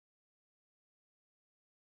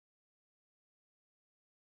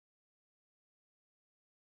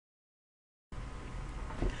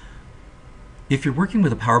If you're working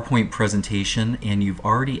with a PowerPoint presentation and you've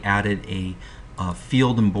already added a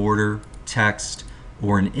field and border, text,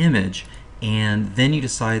 or an image, and then you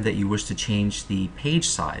decide that you wish to change the page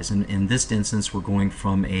size, and in this instance we're going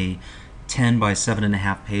from a 10 by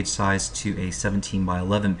 7.5 page size to a 17 by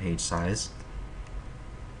 11 page size,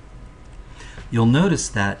 you'll notice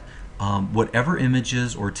that whatever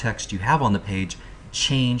images or text you have on the page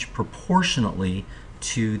change proportionately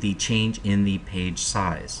to the change in the page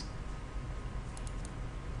size.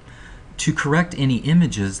 To correct any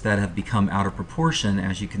images that have become out of proportion,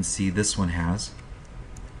 as you can see this one has,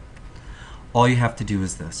 all you have to do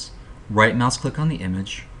is this. Right mouse click on the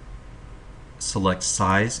image, select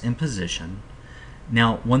size and position.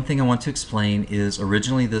 Now, one thing I want to explain is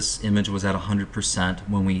originally this image was at 100%.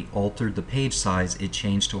 When we altered the page size, it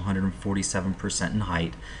changed to 147% in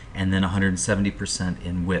height and then 170%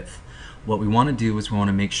 in width. What we want to do is we want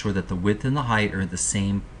to make sure that the width and the height are the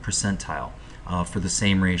same percentile for the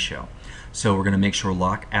same ratio. So we're going to make sure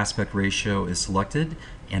lock aspect ratio is selected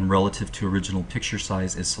and relative to original picture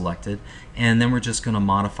size is selected, and then we're just going to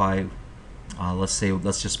modify, let's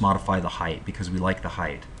just modify the height because we like the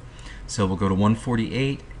height. So we'll go to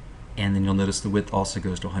 148, and then you'll notice the width also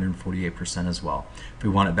goes to 148% as well. If we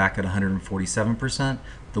want it back at 147%,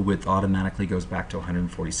 the width automatically goes back to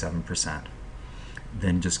 147%.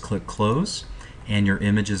 Then just click close, and your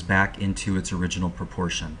image is back into its original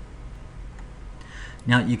proportion.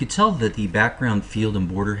 Now you can tell that the background field and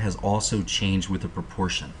border has also changed with the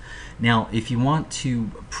proportion. Now if you want to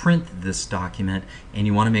print this document and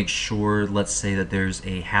you want to make sure, let's say that there's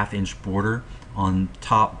a 1/2 inch border on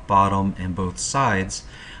top, bottom, and both sides,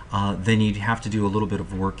 then you'd have to do a little bit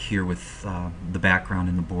of work here with the background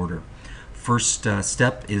and the border. First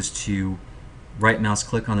step is to right mouse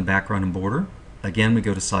click on the background and border. Again, we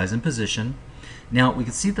go to size and position. Now we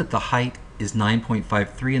can see that the height is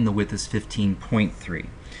 9.53 and the width is 15.3.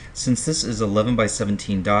 Since this is 11 by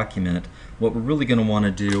 17 document, what we're really going to want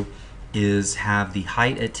to do is have the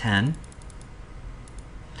height at 10,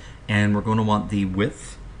 and we're going to want the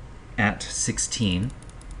width at 16.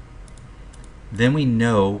 Then we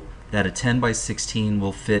know that a 10 by 16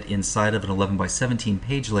 will fit inside of an 11 by 17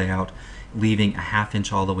 page layout, leaving a 1/2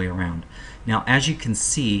 inch all the way around. Now as you can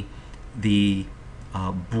see, the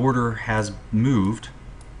border has moved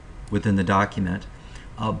within the document,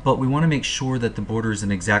 but we want to make sure that the border is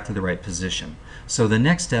in exactly the right position. So the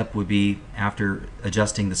next step would be, after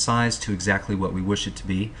adjusting the size to exactly what we wish it to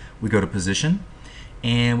be, we go to position,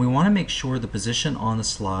 and we want to make sure the position on the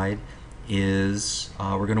slide is,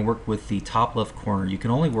 we're going to work with the top left corner. You can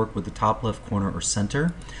only work with the top left corner or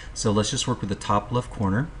center, so let's just work with the top left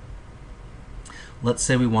corner. Let's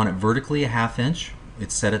say we want it vertically a 1/2 inch.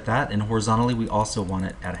 It's set at that, and horizontally we also want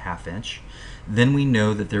it at a 1/2 inch. Then we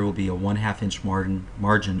know that there will be a 1/2 inch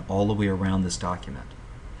margin all the way around this document.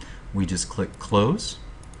 We just click close,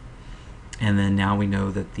 and then now we know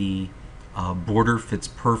that the border fits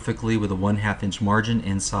perfectly with a 1/2 inch margin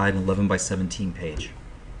inside an 11 by 17 page.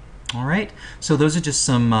 Alright, so those are just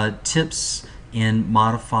some tips in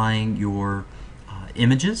modifying your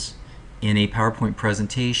images in a PowerPoint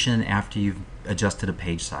presentation after you've adjusted a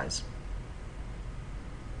page size.